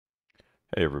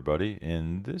Hey everybody,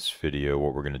 in this video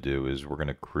what we're going to do is we're going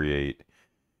to create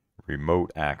remote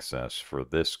access for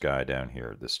this guy down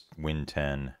here, this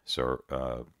Win10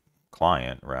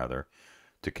 client rather,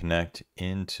 to connect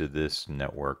into this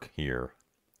network here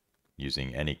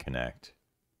using Anyconnect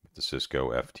with the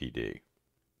Cisco FTD.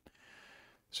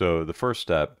 So the first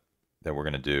step that we're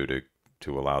going to do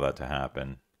to allow that to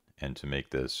happen and to make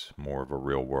this more of a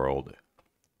real world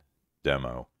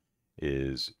demo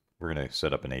is we're going to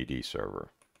set up an AD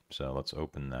server. So let's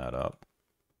open that up.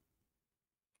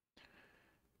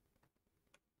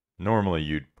 Normally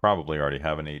you'd probably already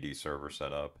have an AD server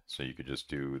set up, so you could just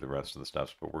do the rest of the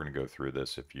steps, but we're going to go through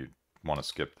this. If you want to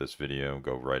skip this video,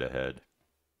 go right ahead.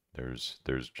 It's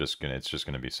just going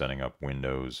to be setting up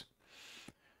Windows,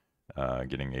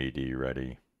 getting AD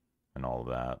ready, and all of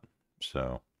that.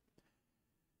 So,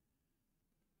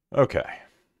 okay.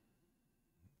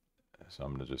 So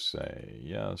I'm going to just say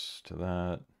yes to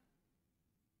that.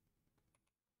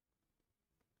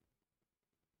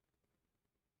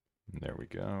 And there we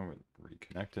go. It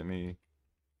reconnected me.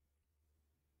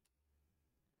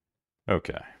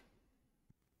 Okay.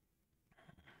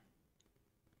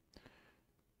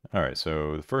 All right,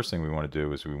 so the first thing we want to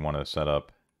do is we want to set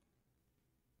up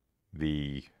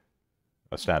a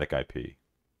static IP.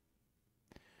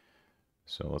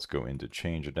 So let's go into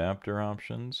change adapter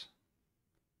options.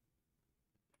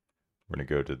 We're going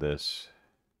to go to this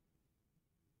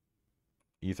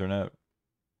Ethernet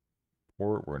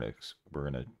port. We're going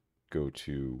to go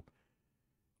to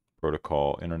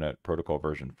Internet Protocol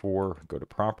version 4, go to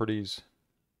properties,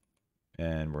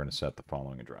 and we're going to set the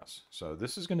following address. So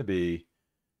this is going to be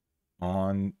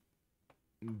on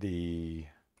the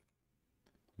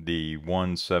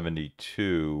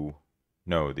 172,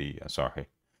 no, sorry.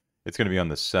 It's going to be on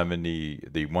the 170,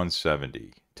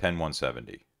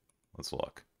 10170. Let's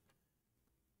look.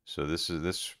 So this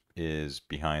is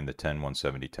behind the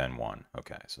 10.170, 10.1.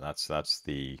 Okay, so that's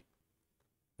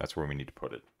where we need to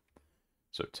put it.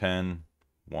 So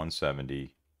 10.170,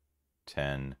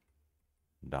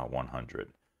 10.100.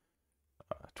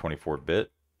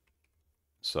 24-bit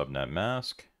subnet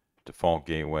mask, default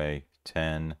gateway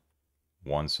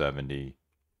 10.170,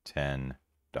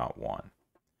 10.1.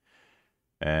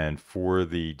 And for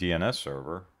the DNS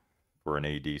server, for an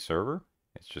AD server,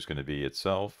 it's just going to be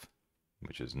itself,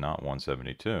 which is not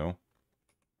 172,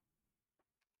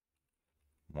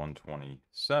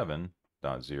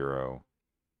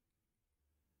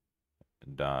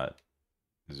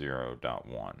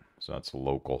 127.0.0.1. So that's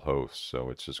local host.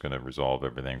 So it's just going to resolve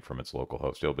everything from its local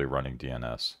host. It'll be running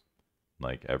DNS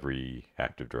like every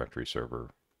Active Directory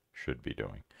server should be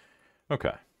doing.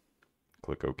 Okay.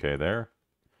 Click OK there.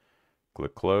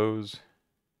 Click close.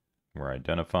 We're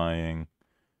identifying.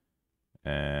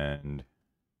 And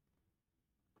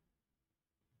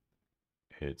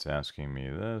it's asking me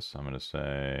this. I'm going to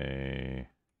say,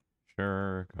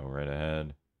 sure, go right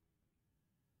ahead.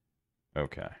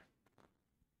 Okay.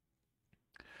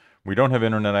 We don't have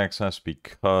internet access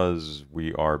because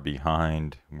we are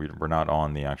behind. We're not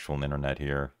on the actual internet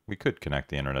here. We could connect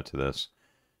the internet to this.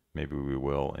 Maybe we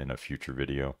will in a future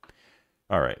video.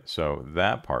 All right, so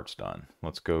that part's done.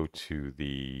 Let's go to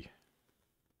the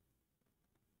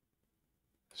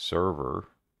server,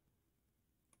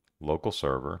 local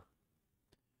server.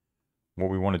 What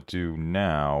we want to do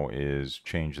now is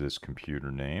change this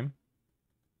computer name.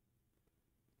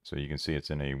 So you can see it's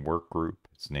in a work group.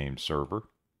 It's named server.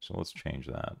 So let's change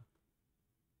that.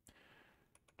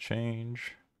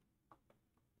 Change.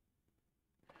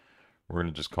 We're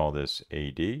going to just call this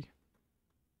AD.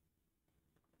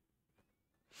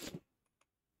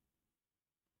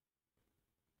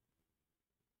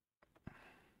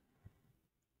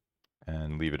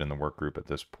 And leave it in the work group at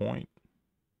this point.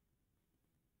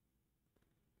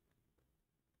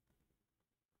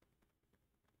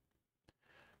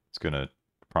 It's going to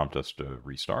prompt us to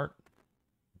restart.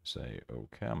 Say,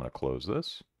 okay, I'm going to close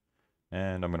this,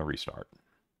 and I'm going to restart.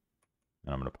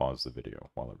 And I'm going to pause the video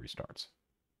while it restarts.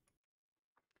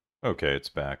 Okay, it's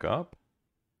back up.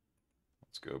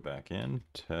 Let's go back in.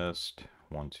 Test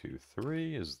 1, 2,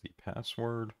 3 is the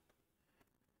password.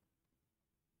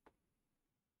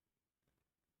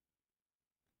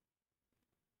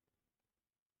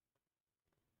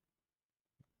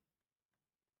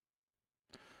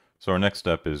 So our next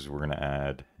step is we're going to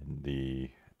add the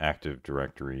Active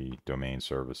Directory domain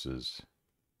services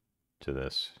to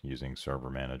this using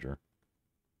Server Manager.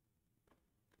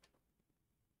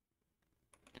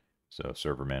 So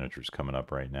Server Manager is coming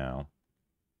up right now.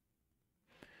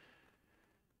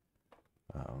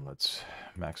 Let's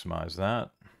maximize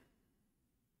that.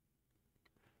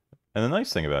 And the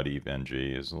nice thing about EVE-NG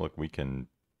is, look, we can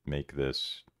make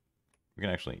this, we can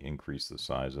actually increase the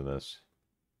size of this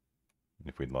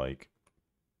if we'd like.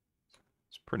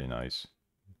 It's pretty nice.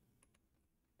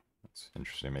 It's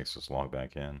interesting, it makes us log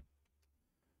back in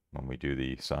when we do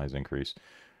the size increase.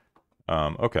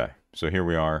 Okay, so here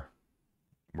we are.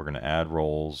 We're going to add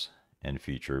roles and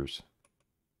features.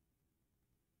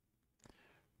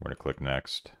 We're going to click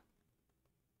next,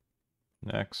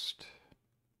 next,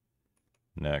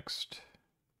 next,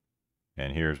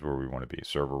 and here's where we want to be,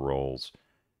 server roles,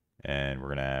 and we're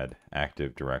going to add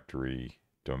Active Directory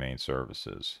domain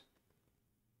services.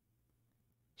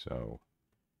 So,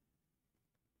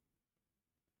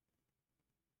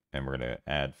 and we're going to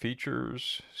add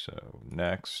features. So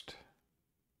next,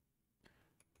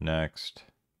 next,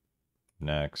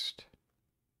 next,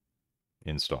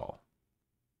 install.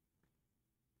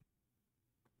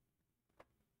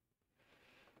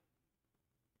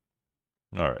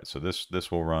 All right, so this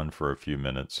will run for a few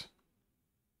minutes.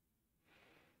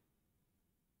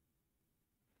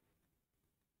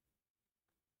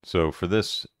 So for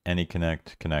this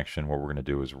Anyconnect connection, what we're going to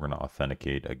do is we're going to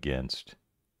authenticate against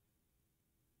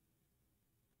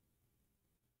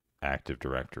Active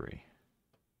Directory.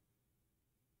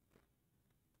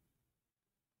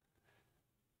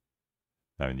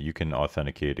 I mean, you can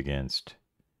authenticate against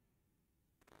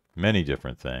many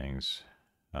different things.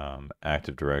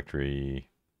 Active Directory,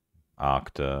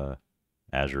 Okta,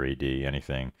 Azure AD,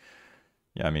 anything.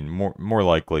 Yeah, I mean, more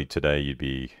likely today you'd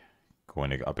be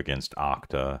going up against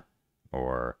Okta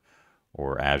or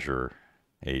Azure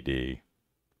AD.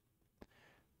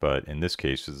 But in this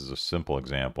case, this is a simple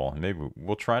example. And maybe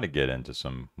we'll try to get into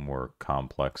some more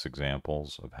complex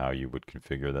examples of how you would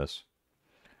configure this.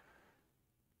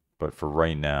 But for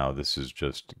right now, this is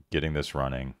just getting this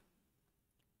running.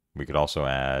 We could also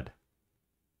add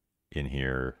in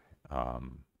here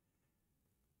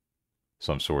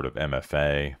some sort of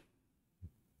MFA.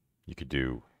 You could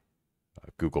do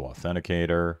a Google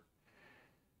Authenticator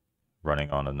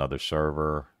running on another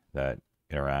server that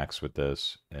interacts with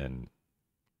this, and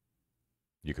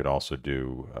you could also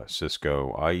do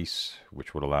Cisco ICE,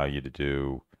 which would allow you to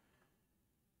do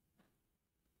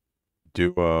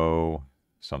Duo,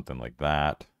 something like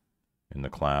that in the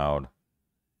cloud,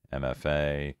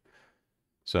 MFA.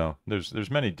 So there's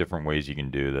many different ways you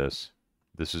can do this.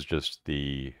 This is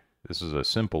a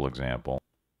simple example.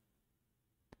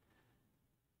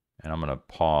 And I'm going to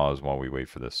pause while we wait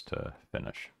for this to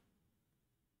finish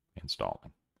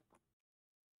installing.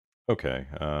 Okay,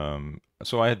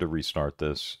 so I had to restart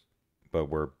this, but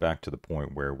we're back to the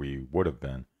point where we would have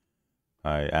been.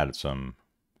 I added some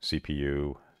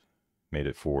CPU, made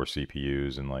it 4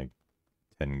 CPUs and like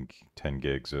 10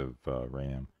 gigs of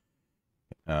RAM,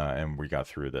 and we got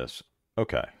through this.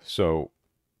 Okay, so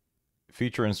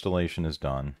feature installation is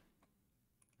done.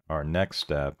 Our next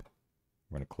step,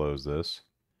 we're going to close this,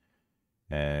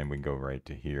 and we can go right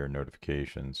to here,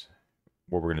 notifications.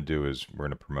 What we're going to do is we're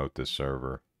going to promote this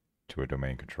server to a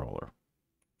domain controller.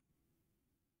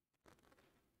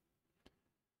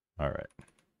 All right.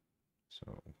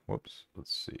 So, whoops,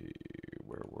 let's see,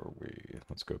 where were we?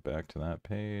 Let's go back to that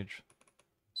page.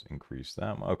 Let's increase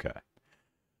that one. Okay.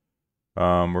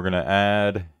 We're going to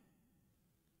add,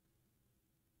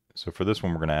 so for this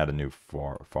one, we're going to add a new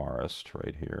forest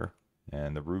right here.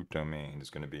 And the root domain is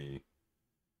going to be,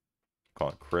 call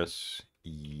it chriseve.lab.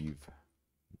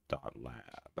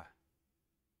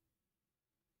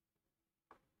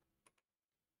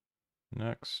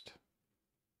 Next.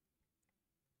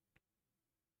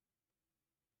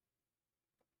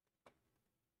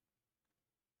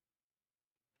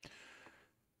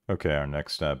 Okay, our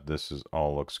next step, this is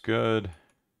all looks good.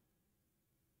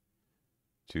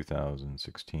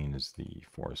 2016 is the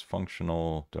forest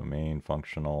functional, domain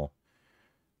functional.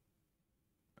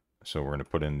 So we're going to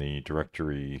put in the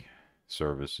directory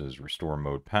services restore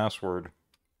mode password.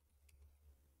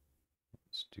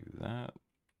 Let's do that.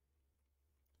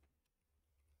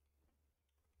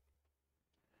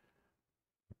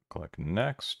 Click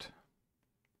next.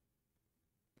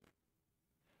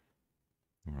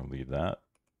 I'm going to leave that.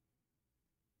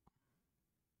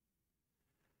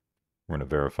 We're going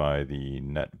to verify the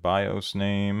NetBIOS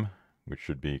name, which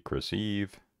should be Chris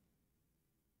Eve.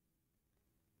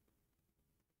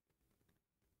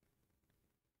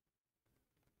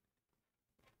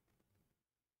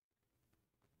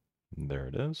 And there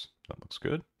it is. That looks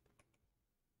good.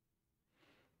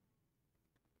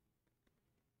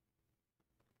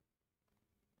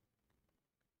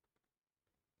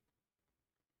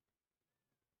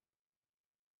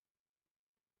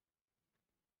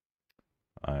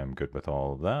 I'm good with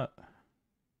all of that.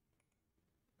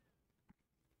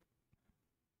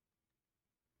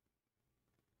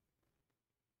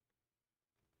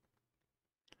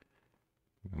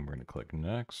 And we're going to click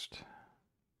next.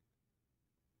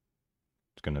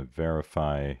 It's going to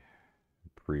verify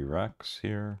prereqs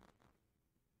here.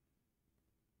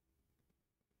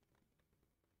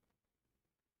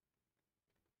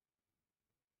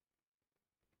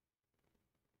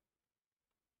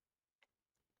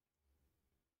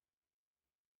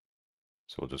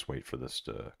 So we'll just wait for this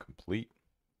to complete.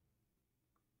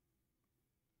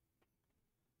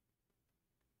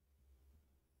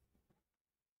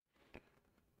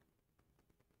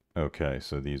 Okay,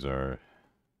 so these are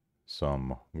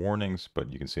some warnings,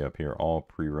 but you can see up here, all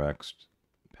prereqs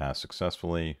pass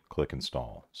successfully, click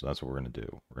install. So that's what we're going to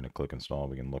do. We're going to click install.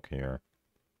 We can look here.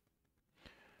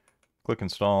 Click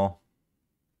install,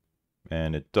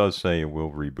 and it does say it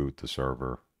will reboot the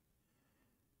server.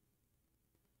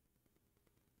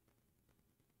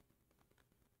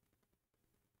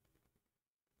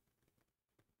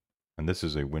 And this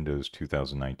is a Windows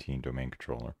 2019 domain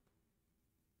controller.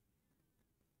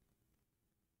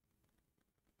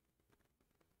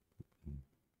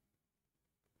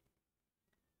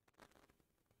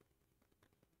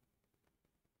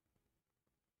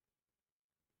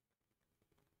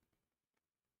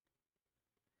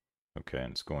 Okay,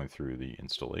 and it's going through the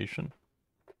installation.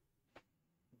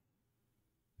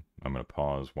 I'm going to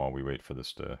pause while we wait for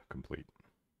this to complete.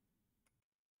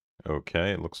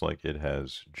 Okay, it looks like it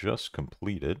has just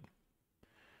completed,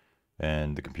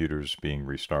 and the computer's being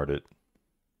restarted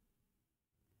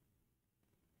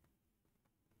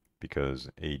because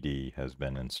AD has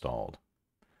been installed.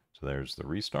 So there's the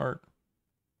restart.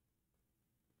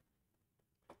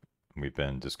 We've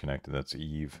been disconnected. That's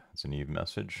Eve. It's an Eve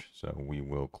message. So we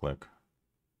will click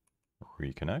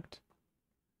reconnect.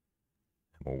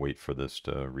 And we'll wait for this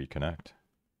to reconnect.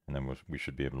 And then we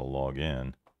should be able to log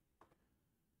in.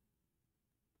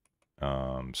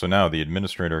 So now the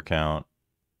administrator account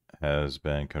has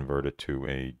been converted to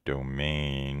a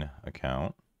domain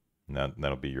account. And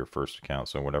that'll be your first account.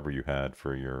 So whatever you had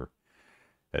for your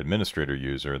administrator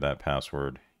user, that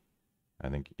password, I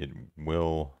think it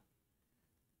will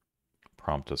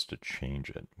prompt us to change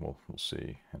it. We'll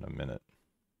see in a minute.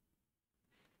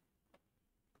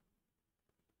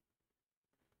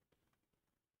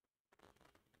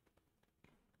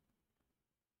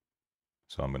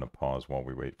 So I'm going to pause while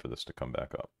we wait for this to come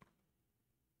back up.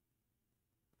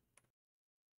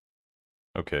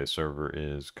 Okay, server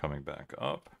is coming back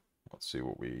up. Let's see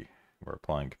what we're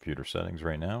applying computer settings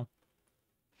right now.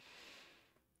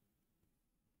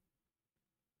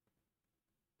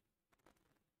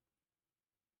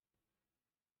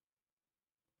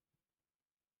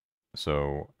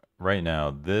 So right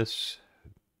now, this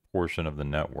portion of the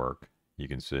network, you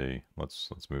can see, let's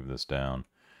move this down,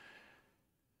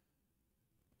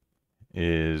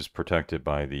 is protected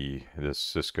by this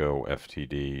Cisco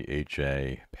FTD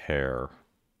HA pair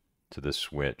to this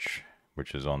switch,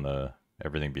 which is on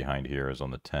everything behind here is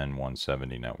on the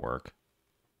 10.170 network.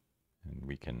 And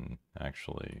we can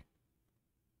actually,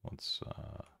 let's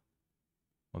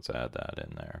add that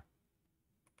in there.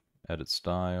 Edit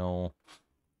style.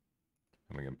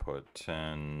 And we can put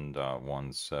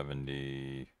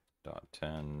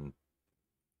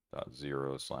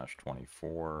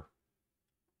 10.170.10.0/24.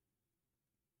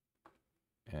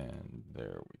 And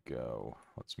there we go.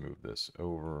 Let's move this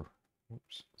over.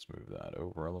 Oops, let's move that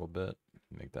over a little bit.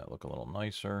 Make that look a little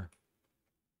nicer.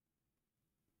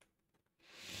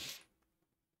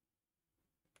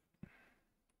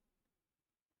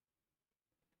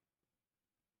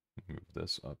 Move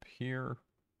this up here.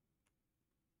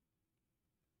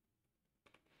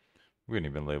 We can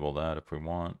even label that if we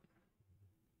want.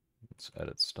 Let's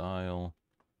edit style.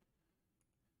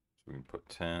 So we can put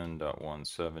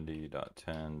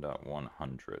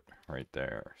 10.170.10.100 right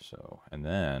there. So, and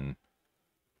then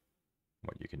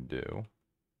what you can do,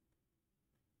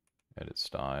 edit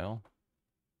style,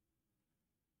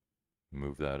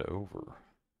 move that over.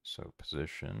 So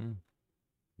position,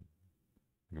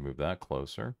 you can move that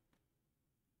closer.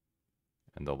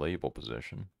 And the label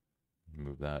position,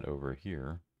 move that over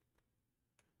here.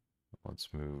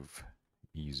 Let's move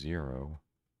E0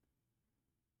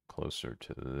 closer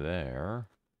to there.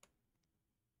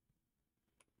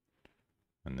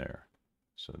 And there.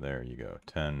 So there you go.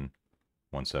 10.170,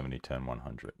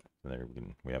 10.100. There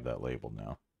we have that labeled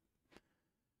now.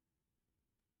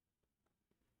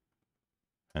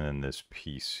 And then this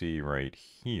PC right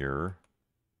here.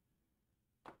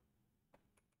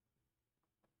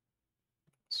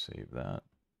 Save that.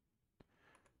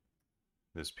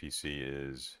 This PC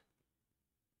is,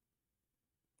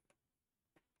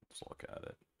 let's look at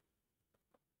it.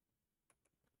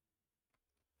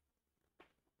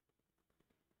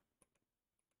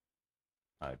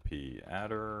 IP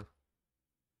adder.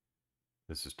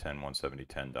 This is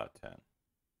 10.170.10.10.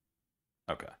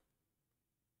 Okay.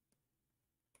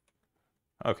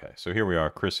 Okay, so here we are,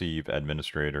 Chris Eve,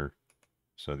 administrator.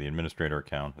 So the administrator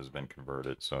account has been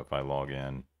converted. So if I log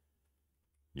in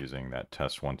using that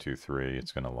test123,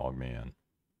 it's going to log me in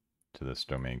to this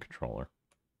domain controller.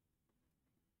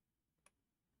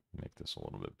 Make this a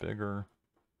little bit bigger.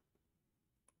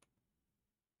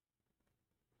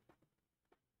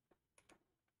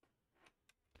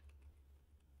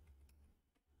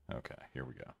 Okay, here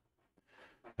we go.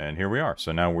 And here we are.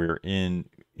 So now we're we're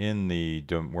on the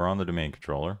domain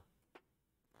controller.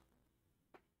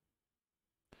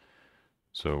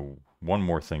 So one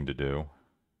more thing to do.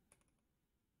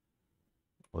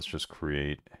 Let's just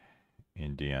create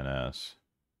in DNS.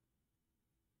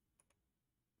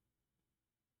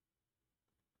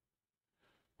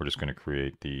 We're just going to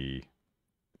create the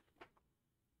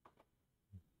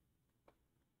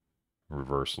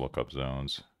reverse lookup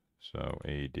zones. So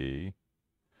AD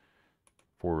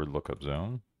forward lookup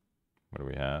zone. What do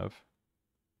we have?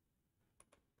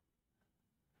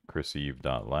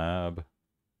 chriseve.lab.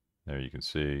 There you can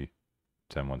see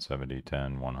 10.170,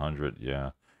 10.100.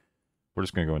 Yeah. We're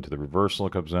just going to go into the reverse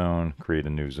lookup zone, create a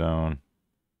new zone.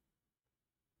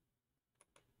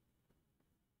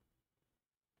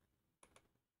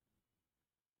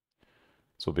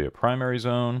 This will be a primary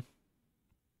zone.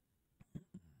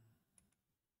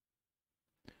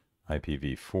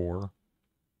 IPv4.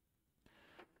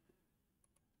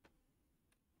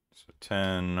 So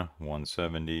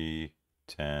 10.170,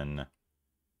 10.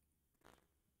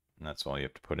 And that's all you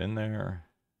have to put in there.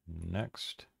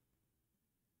 Next.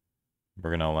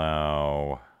 We're going to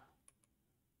allow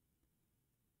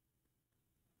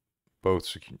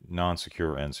both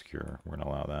non-secure and secure. We're going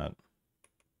to allow that.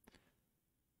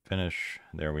 Finish.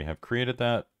 There we have created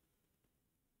that.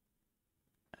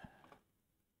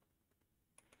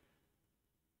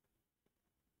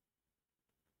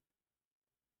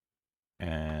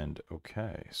 And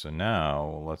okay, so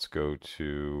now let's go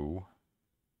to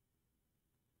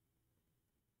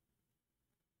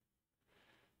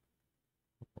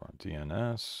we're on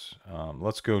DNS.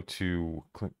 Let's go to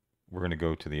we're going to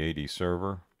go to the AD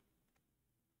server.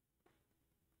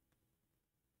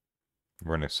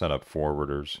 We're going to set up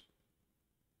forwarders.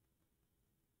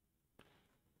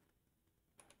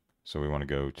 So we want to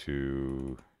go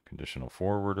to conditional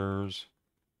forwarders.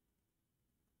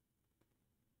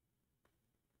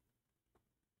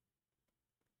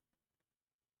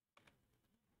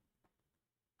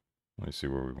 Let me see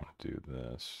where we want to do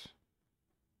this.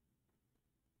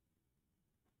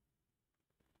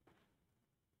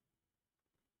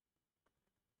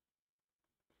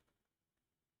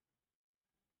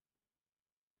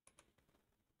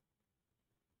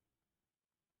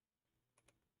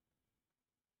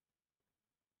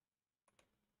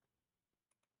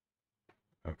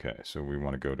 Okay, so we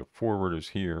want to go to forwarders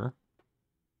here.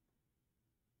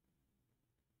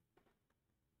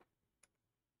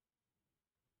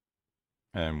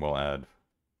 And we'll add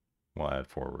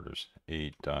forwarders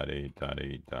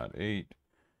 8.8.8.8.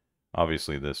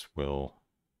 Obviously this will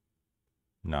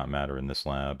not matter in this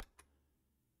lab.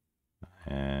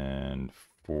 And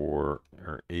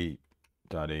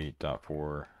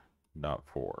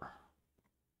 8.8.4.4.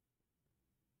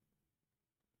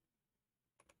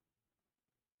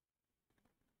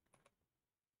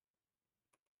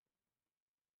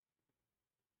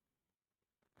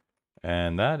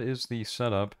 And that is the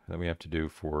setup that we have to do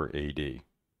for AD.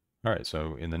 All right,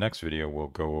 so in the next video, we'll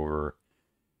go over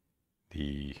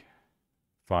the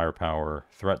Firepower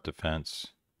Threat Defense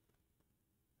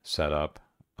setup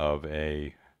of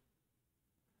a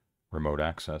remote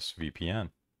access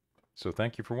VPN. So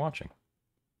thank you for watching.